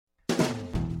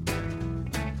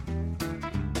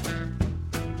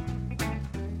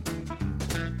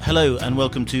Hello and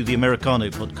welcome to the Americano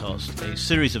podcast, a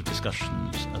series of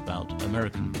discussions about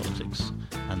American politics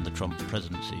and the Trump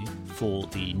presidency for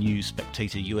the New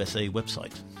Spectator USA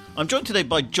website. I'm joined today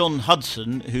by John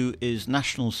Hudson, who is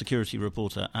national security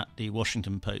reporter at the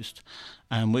Washington Post,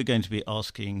 and we're going to be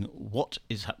asking what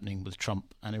is happening with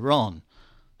Trump and Iran.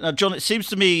 Now, John, it seems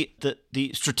to me that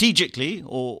the strategically,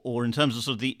 or in terms of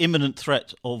sort of the imminent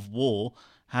threat of war,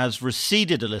 has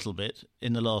receded a little bit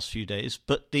in the last few days,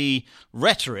 but the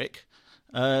rhetoric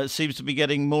seems to be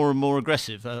getting more and more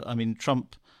aggressive.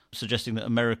 Trump suggesting that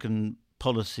American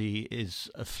policy is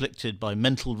afflicted by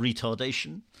mental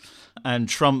retardation, and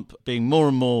Trump being more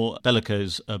and more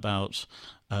bellicose about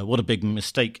what a big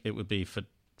mistake it would be for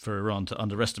Iran to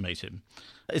underestimate him.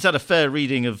 Is that a fair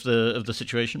reading of the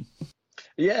situation?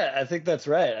 Yeah, I think that's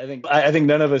right. I think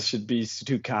none of us should be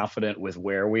too confident with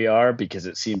where we are because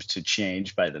it seems to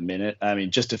change by the minute. I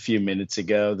mean, just a few minutes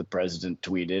ago, the president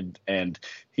tweeted and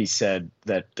he said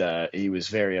that he was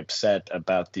very upset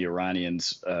about the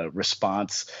Iranians'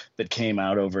 response that came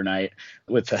out overnight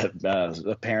with the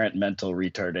apparent mental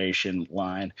retardation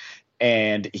line.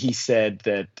 And he said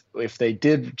that if they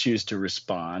did choose to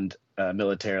respond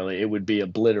militarily, it would be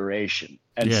obliteration.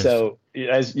 And yes. So,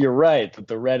 as you're right, that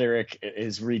the rhetoric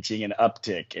is reaching an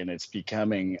uptick and it's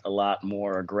becoming a lot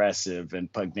more aggressive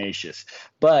and pugnacious.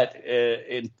 But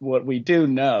what we do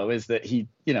know is that he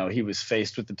was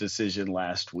faced with the decision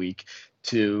last week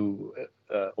to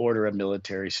order a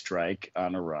military strike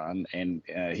on Iran, and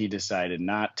he decided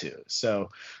not to. So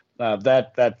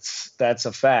that's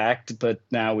a fact, but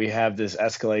now we have this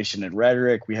escalation in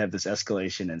rhetoric. We have this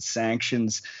escalation in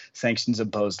sanctions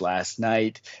imposed last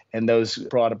night, and those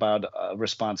brought about a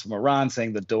response from Iran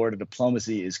saying the door to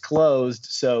diplomacy is closed.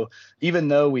 So even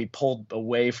though we pulled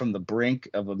away from the brink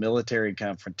of a military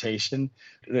confrontation,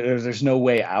 there's no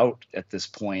way out at this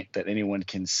point that anyone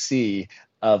can see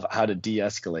of how to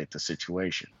de-escalate the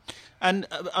situation. And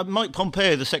Mike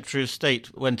Pompeo, the Secretary of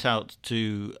State, went out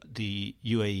to the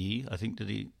UAE. I think did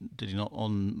he not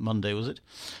on Monday? Was it?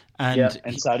 And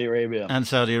Saudi Arabia. And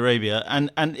Saudi Arabia.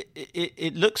 And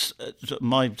it looks,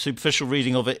 my superficial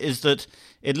reading of it is that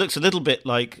it looks a little bit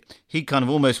like he kind of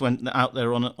almost went out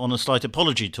there on a slight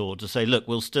apology tour to say, look,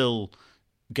 we'll still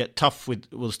get tough with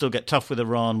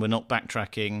Iran. We're not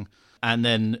backtracking. And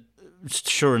then,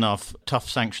 sure enough, tough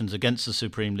sanctions against the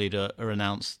supreme leader are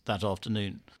announced that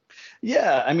afternoon.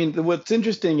 Yeah, I mean, what's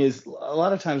interesting is a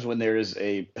lot of times when there is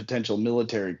a potential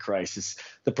military crisis,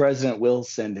 the president will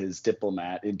send his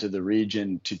diplomat into the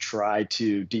region to try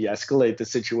to de-escalate the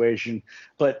situation.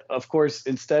 But of course,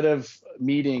 instead of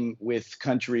meeting with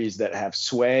countries that have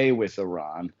sway with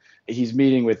Iran, he's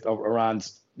meeting with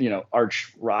Iran's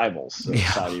arch rivals, so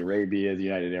Saudi Arabia, the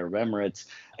United Arab Emirates.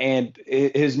 And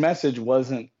his message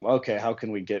wasn't, okay, how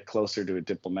can we get closer to a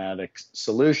diplomatic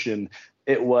solution?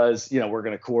 It was, we're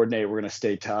going to coordinate, we're going to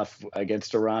stay tough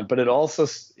against Iran. But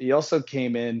he also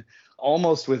came in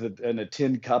almost with a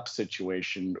tin cup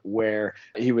situation where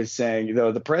he was saying,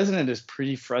 the president is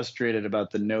pretty frustrated about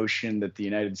the notion that the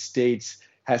United States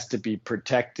has to be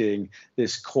protecting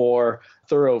this core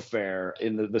thoroughfare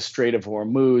in the Strait of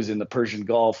Hormuz in the Persian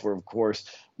Gulf, where, of course,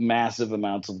 massive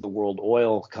amounts of the world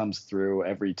oil comes through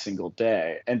every single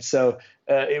day. And so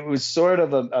it was sort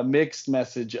of a mixed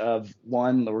message of,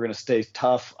 one, we're going to stay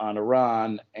tough on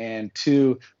Iran, and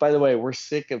two, by the way, we're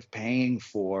sick of paying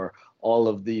for all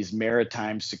of these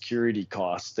maritime security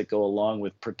costs that go along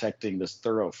with protecting this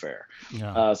thoroughfare.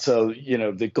 Yeah. So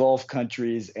the Gulf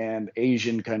countries and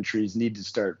Asian countries need to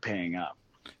start paying up.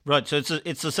 Right. So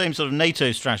it's the same sort of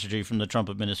NATO strategy from the Trump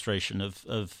administration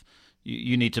of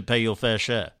you need to pay your fair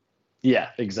share. Yeah,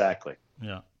 exactly.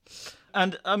 Yeah.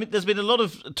 And there's been a lot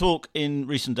of talk in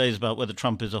recent days about whether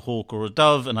Trump is a hawk or a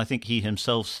dove. And I think he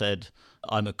himself said,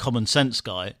 I'm a common sense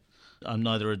guy. I'm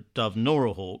neither a dove nor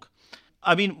a hawk.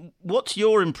 What's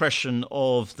your impression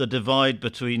of the divide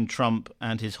between Trump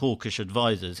and his hawkish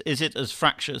advisors? Is it as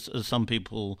fractious as some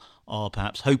people are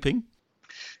perhaps hoping?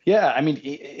 Yeah,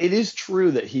 it is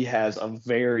true that he has a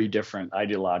very different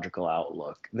ideological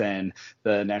outlook than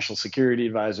the National Security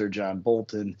Advisor, John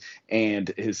Bolton,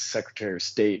 and his Secretary of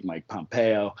State, Mike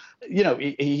Pompeo.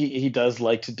 He does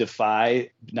like to defy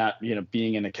not,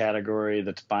 being in a category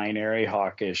that's binary,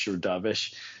 hawkish or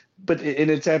dovish. But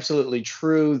it's absolutely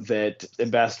true that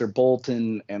Ambassador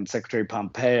Bolton and Secretary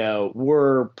Pompeo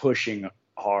were pushing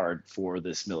hard for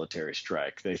this military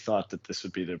strike. They thought that this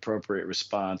would be the appropriate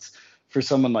response for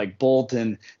someone like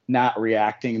Bolton, not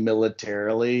reacting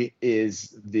militarily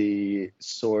is the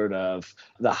sort of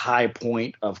the high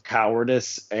point of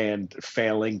cowardice and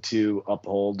failing to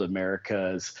uphold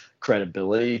America's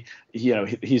credibility.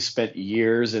 He spent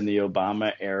years in the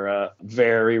Obama era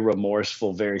very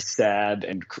remorseful, very sad,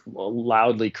 and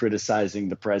loudly criticizing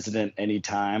the president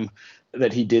anytime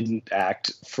that he didn't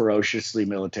act ferociously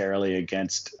militarily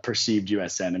against perceived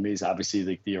U.S. enemies,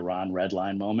 obviously the Iran red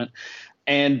line moment.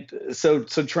 And so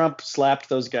Trump slapped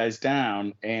those guys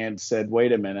down and said,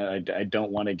 wait a minute, I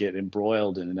don't want to get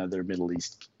embroiled in another Middle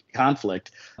East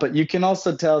conflict. But you can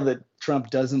also tell that Trump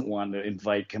doesn't want to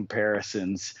invite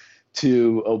comparisons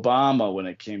to Obama when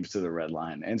it came to the red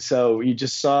line. And so you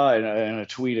just saw in a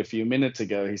tweet a few minutes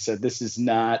ago, he said, this is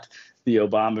not the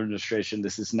Obama administration.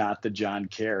 This is not the John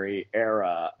Kerry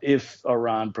era. If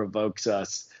Iran provokes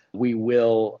us, we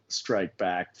will strike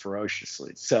back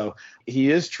ferociously. So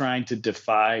he is trying to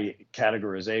defy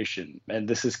categorization. And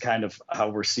this is kind of how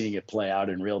we're seeing it play out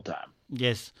in real time.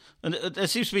 Yes. And there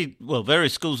seems to be,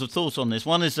 various schools of thought on this.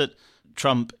 One is that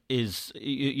Trump is,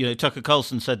 Tucker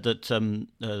Carlson said that,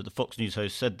 the Fox News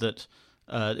host said that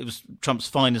it was Trump's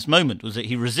finest moment, was that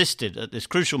he resisted, at this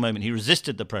crucial moment, he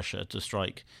resisted the pressure to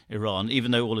strike Iran,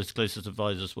 even though all his closest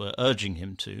advisors were urging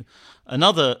him to.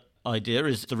 Another idea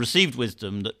is the received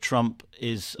wisdom that Trump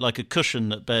is like a cushion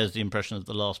that bears the impression of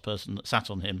the last person that sat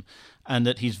on him, and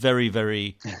that he's very,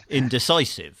 very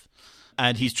indecisive.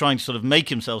 And he's trying to sort of make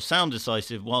himself sound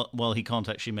decisive while he can't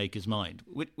actually make his mind.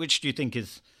 Which do you think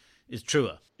is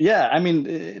truer? Yeah, I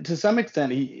mean, to some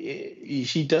extent,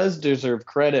 he does deserve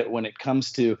credit when it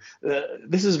comes to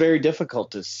this is very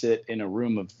difficult to sit in a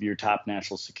room of your top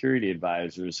national security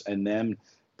advisors and then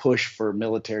push for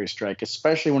military strike,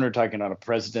 especially when we're talking about a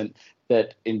president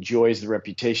that enjoys the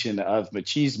reputation of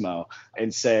machismo,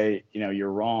 and say, you're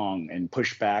wrong, and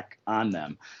push back on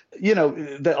them.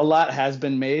 A lot has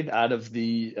been made out of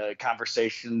the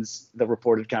the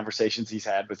reported conversations he's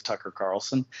had with Tucker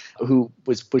Carlson, who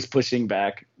was pushing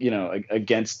back,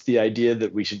 against the idea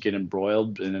that we should get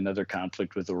embroiled in another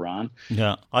conflict with Iran.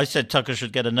 Yeah, I said Tucker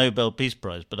should get a Nobel Peace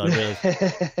Prize, but I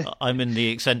realize I'm in the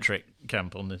eccentric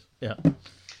camp on this. Yeah.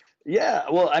 Yeah,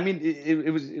 well, I mean,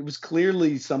 it was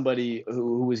clearly somebody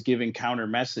who was giving counter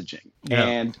messaging,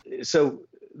 and so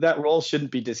that role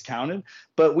shouldn't be discounted.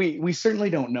 But we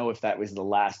certainly don't know if that was the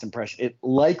last impression. It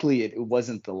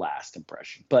wasn't the last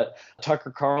impression. But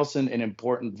Tucker Carlson, an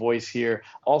important voice here.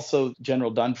 Also,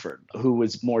 General Dunford, who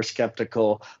was more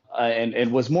skeptical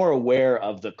and was more aware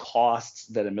of the costs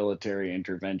that a military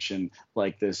intervention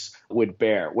like this would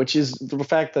bear, which is the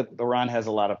fact that Iran has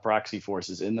a lot of proxy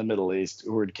forces in the Middle East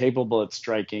who are capable of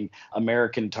striking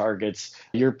American targets,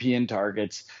 European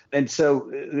targets. And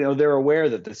so, they're aware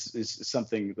that this is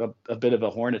something, a bit of a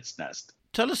hornet's nest.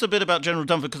 Tell us a bit about General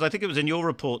Dunford, because I think it was in your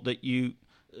report that you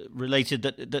related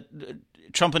that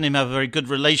Trump and him have a very good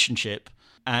relationship,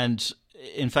 and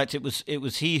in fact, it was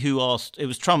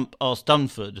Trump asked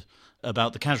Dunford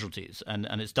about the casualties, and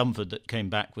it's Dunford that came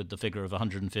back with the figure of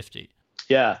 150.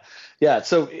 Yeah.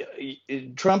 So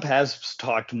Trump has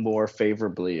talked more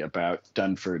favorably about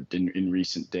Dunford in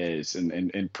recent days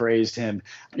and praised him.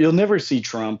 You'll never see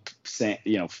Trump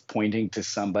pointing to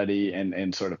somebody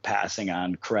and sort of passing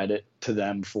on credit to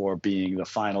them for being the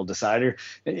final decider.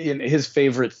 His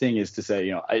favorite thing is to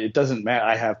say, it doesn't matter.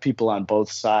 I have people on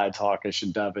both sides, hawkish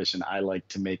and dovish, and I like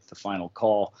to make the final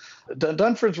call.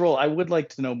 Dunford's role, I would like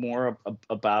to know more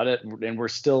about it, and we're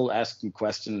still asking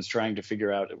questions, trying to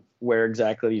figure out where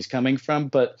exactly he's coming from.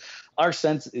 But our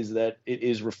sense is that it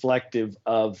is reflective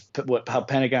of how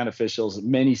Pentagon officials,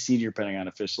 many senior Pentagon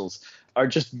officials, are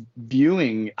just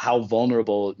viewing how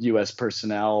vulnerable U.S.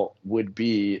 personnel would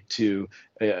be to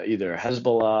either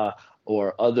Hezbollah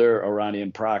or other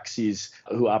Iranian proxies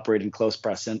who operate in close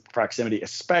proximity,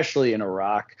 especially in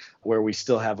Iraq, where we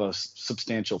still have a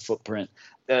substantial footprint.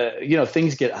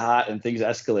 Things get hot and things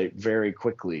escalate very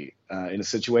quickly in a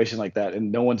situation like that, and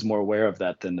no one's more aware of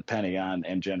that than the Pentagon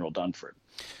and General Dunford.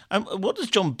 What does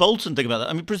John Bolton think about that?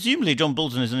 I mean, presumably John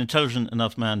Bolton is an intelligent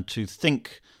enough man to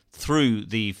think through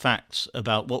the facts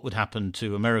about what would happen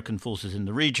to American forces in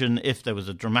the region if there was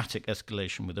a dramatic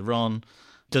escalation with Iran.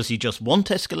 Does he just want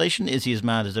escalation? Is he as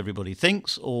mad as everybody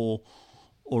thinks, or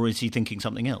is he thinking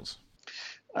something else?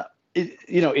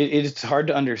 It's hard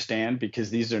to understand because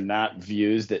these are not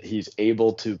views that he's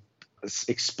able to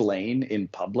explain in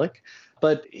public.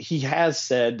 But he has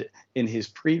said in his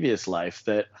previous life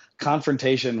that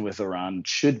confrontation with Iran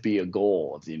should be a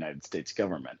goal of the United States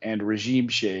government, and regime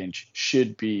change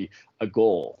should be a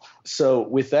goal. So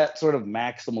with that sort of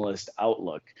maximalist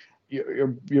outlook,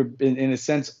 you're in a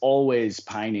sense always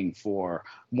pining for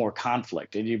more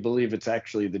conflict, and you believe it's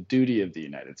actually the duty of the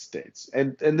United States.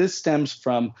 And this stems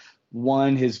from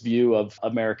one, his view of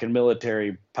American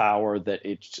military power, that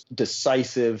it's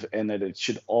decisive and that it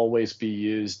should always be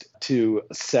used to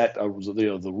set the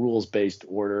rules-based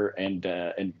order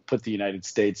and put the United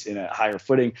States in a higher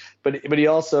footing. But he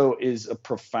also is a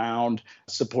profound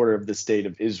supporter of the state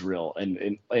of Israel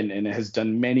and has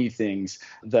done many things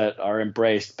that are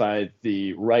embraced by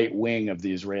the right wing of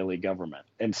the Israeli government.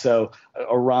 And so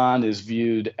Iran is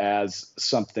viewed as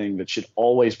something that should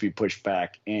always be pushed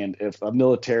back. And if a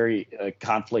military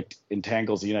conflict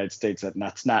entangles the United States,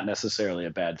 that's not necessarily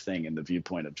a bad thing in the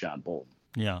viewpoint of John Bolton.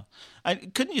 Yeah.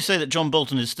 And couldn't you say that John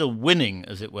Bolton is still winning,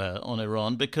 as it were, on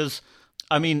Iran? Because,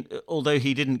 I mean, although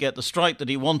he didn't get the strike that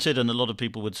he wanted, and a lot of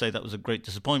people would say that was a great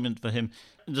disappointment for him,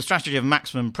 the strategy of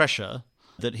maximum pressure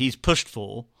that he's pushed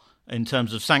for in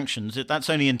terms of sanctions, that's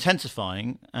only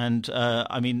intensifying. And,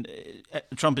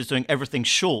 Trump is doing everything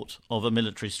short of a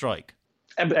military strike.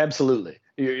 Absolutely.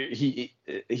 He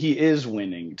is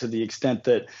winning to the extent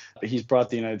that he's brought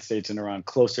the United States and Iran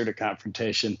closer to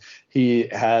confrontation. He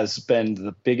has been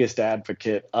the biggest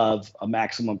advocate of a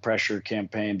maximum pressure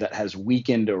campaign that has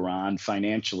weakened Iran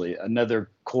financially, another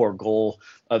core goal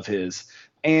of his.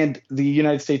 And the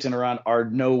United States and Iran are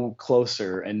no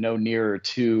closer and no nearer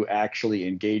to actually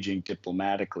engaging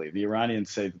diplomatically. The Iranians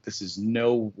say that this is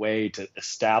no way to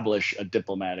establish a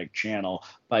diplomatic channel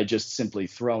by just simply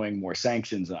throwing more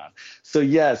sanctions on. So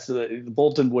yes,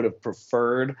 Bolton would have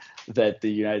preferred that the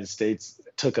United States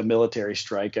took a military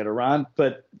strike at Iran,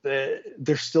 but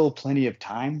there's still plenty of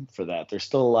time for that. There's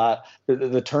still a lot.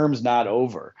 The term's not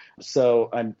over.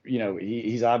 So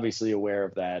he's obviously aware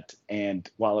of that. And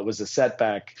while it was a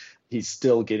setback, he's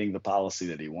still getting the policy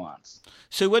that he wants.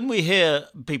 So when we hear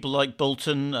people like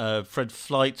Bolton, Fred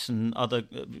Fleitz, and other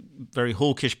very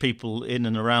hawkish people in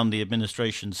and around the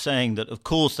administration saying that, of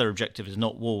course, their objective is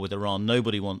not war with Iran,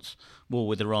 nobody wants war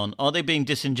with Iran, are they being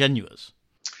disingenuous?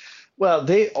 Well,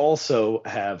 they also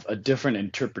have a different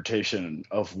interpretation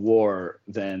of war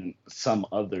than some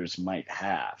others might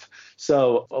have.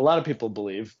 So a lot of people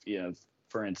believe,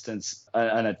 for instance,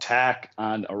 an attack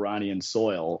on Iranian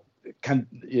soil,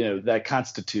 that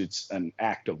constitutes an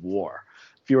act of war.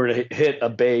 If you were to hit a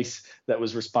base that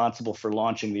was responsible for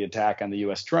launching the attack on the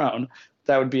U.S. drone,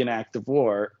 that would be an act of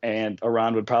war, and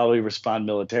Iran would probably respond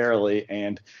militarily,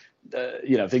 and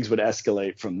things would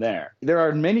escalate from there. There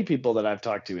are many people that I've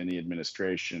talked to in the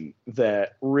administration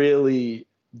that really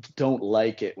don't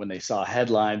like it when they saw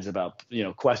headlines about,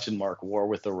 question mark war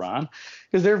with Iran,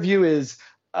 because their view is,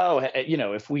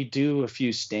 if we do a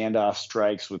few standoff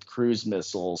strikes with cruise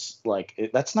missiles,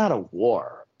 that's not a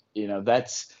war.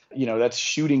 That's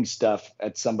shooting stuff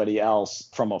at somebody else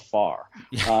from afar.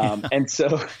 And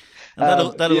so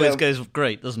that always goes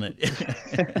great, doesn't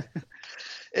it?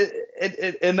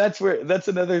 And that's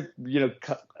another,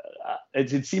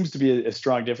 it seems to be a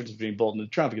strong difference between Bolton and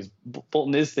Trump, because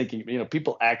Bolton is thinking,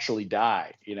 people actually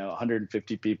die,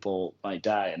 150 people might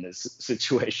die in this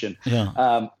situation.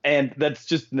 Yeah. And that's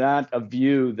just not a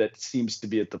view that seems to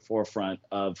be at the forefront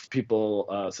of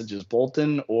people such as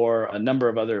Bolton, or a number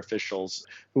of other officials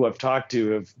who I've talked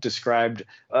to have described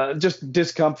just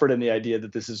discomfort in the idea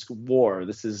that this is war.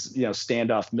 This is,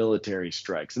 standoff military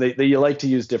strikes. They like to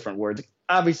use different words.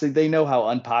 Obviously, they know how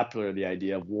unpopular the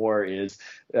idea of war is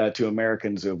to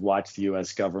Americans who have watched the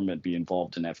U.S. government be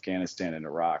involved in Afghanistan and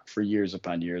Iraq for years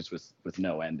upon years with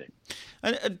no ending.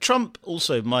 And Trump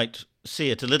also might see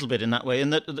it a little bit in that way,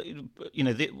 in that,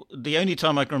 the only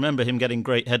time I can remember him getting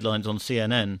great headlines on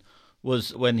CNN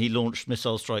was when he launched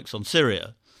missile strikes on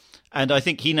Syria. And I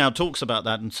think he now talks about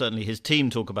that, and certainly his team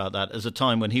talk about that, as a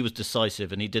time when he was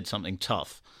decisive and he did something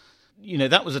tough.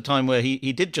 That was a time where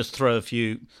he did just throw a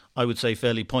few, I would say,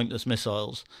 fairly pointless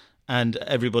missiles, and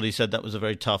everybody said that was a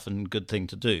very tough and good thing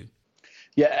to do.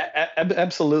 Yeah,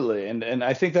 absolutely. And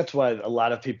I think that's why a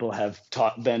lot of people have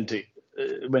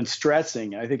when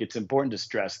stressing, I think it's important to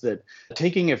stress that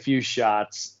taking a few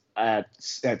shots at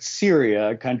Syria,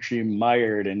 a country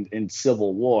mired in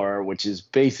civil war, which is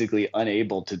basically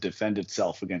unable to defend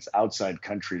itself against outside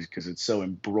countries because it's so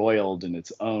embroiled in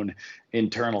its own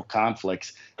internal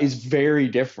conflicts, is very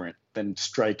different than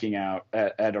striking out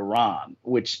at Iran,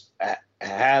 which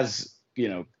has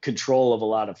control of a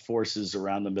lot of forces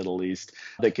around the Middle East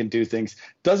that can do things.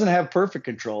 Doesn't have perfect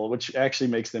control, which actually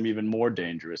makes them even more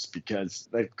dangerous, because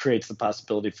that creates the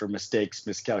possibility for mistakes,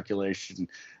 miscalculation,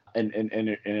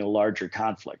 in a larger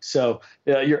conflict. So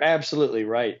you're absolutely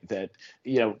right that,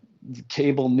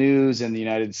 cable news in the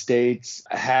United States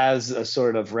has a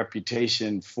sort of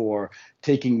reputation for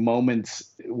taking moments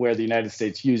where the United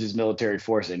States uses military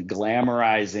force and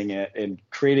glamorizing it and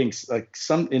creating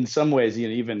in some ways,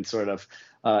 even sort of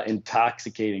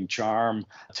intoxicating charm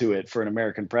to it for an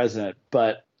American president.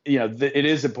 But, it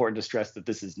is important to stress that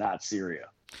this is not Syria.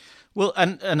 Well,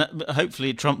 and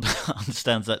hopefully Trump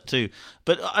understands that too.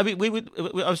 But I mean,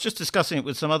 I was just discussing it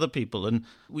with some other people, and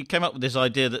we came up with this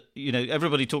idea that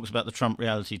everybody talks about the Trump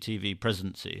reality TV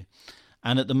presidency,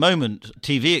 and at the moment,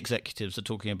 TV executives are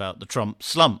talking about the Trump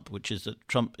slump, which is that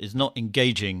Trump is not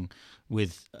engaging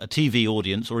with a TV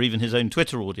audience or even his own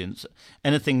Twitter audience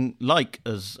anything like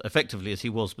as effectively as he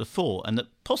was before, and that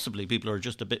possibly people are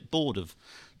just a bit bored of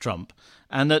Trump,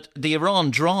 and that the Iran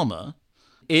drama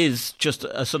is just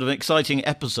a sort of exciting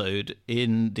episode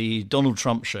in the Donald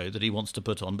Trump show that he wants to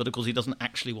put on. But of course, he doesn't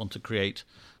actually want to create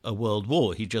a world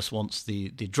war. He just wants the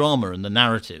drama and the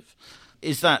narrative.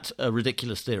 Is that a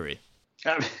ridiculous theory?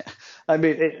 I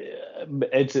mean,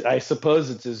 I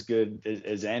suppose it's as good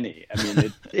as any. I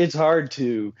mean, it's hard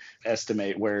to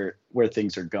estimate where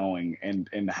things are going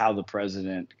and how the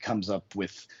president comes up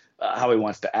with how he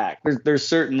wants to act. There's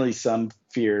certainly some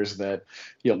fears that,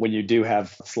 when you do have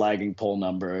flagging poll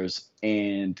numbers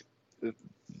and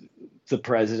the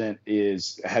president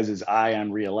has his eye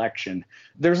on re-election,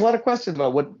 there's a lot of questions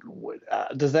about what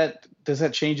does that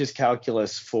change his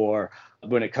calculus for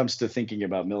when it comes to thinking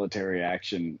about military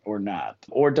action or not?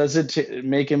 Or does it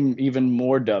make him even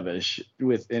more dovish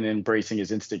in embracing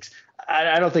his instincts?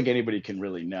 I don't think anybody can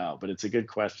really know, but it's a good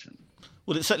question.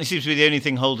 Well, it certainly seems to be the only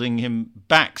thing holding him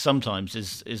back sometimes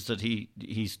is that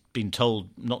he's been told,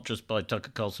 not just by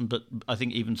Tucker Carlson, but I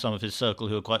think even some of his circle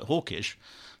who are quite hawkish,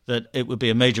 that it would be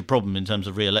a major problem in terms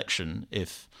of re-election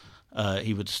if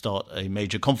he would start a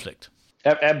major conflict.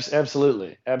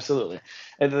 Absolutely. And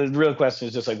the real question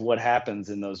is just what happens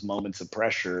in those moments of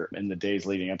pressure in the days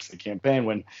leading up to the campaign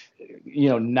when,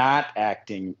 not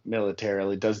acting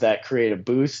militarily, does that create a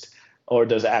boost, or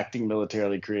does acting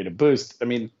militarily create a boost? I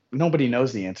mean, nobody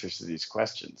knows the answers to these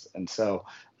questions. And so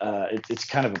it's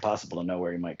kind of impossible to know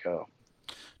where he might go.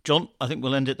 John, I think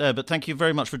we'll end it there, but thank you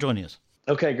very much for joining us.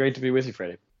 Okay, great to be with you,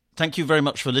 Freddie. Thank you very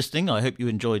much for listening. I hope you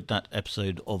enjoyed that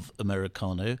episode of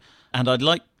Americano. And I'd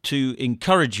like to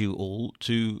encourage you all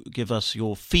to give us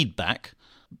your feedback,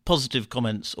 positive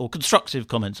comments or constructive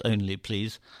comments only,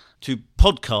 please, to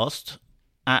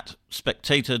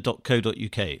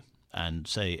podcast@spectator.co.uk and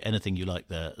say anything you like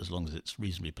there as long as it's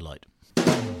reasonably polite.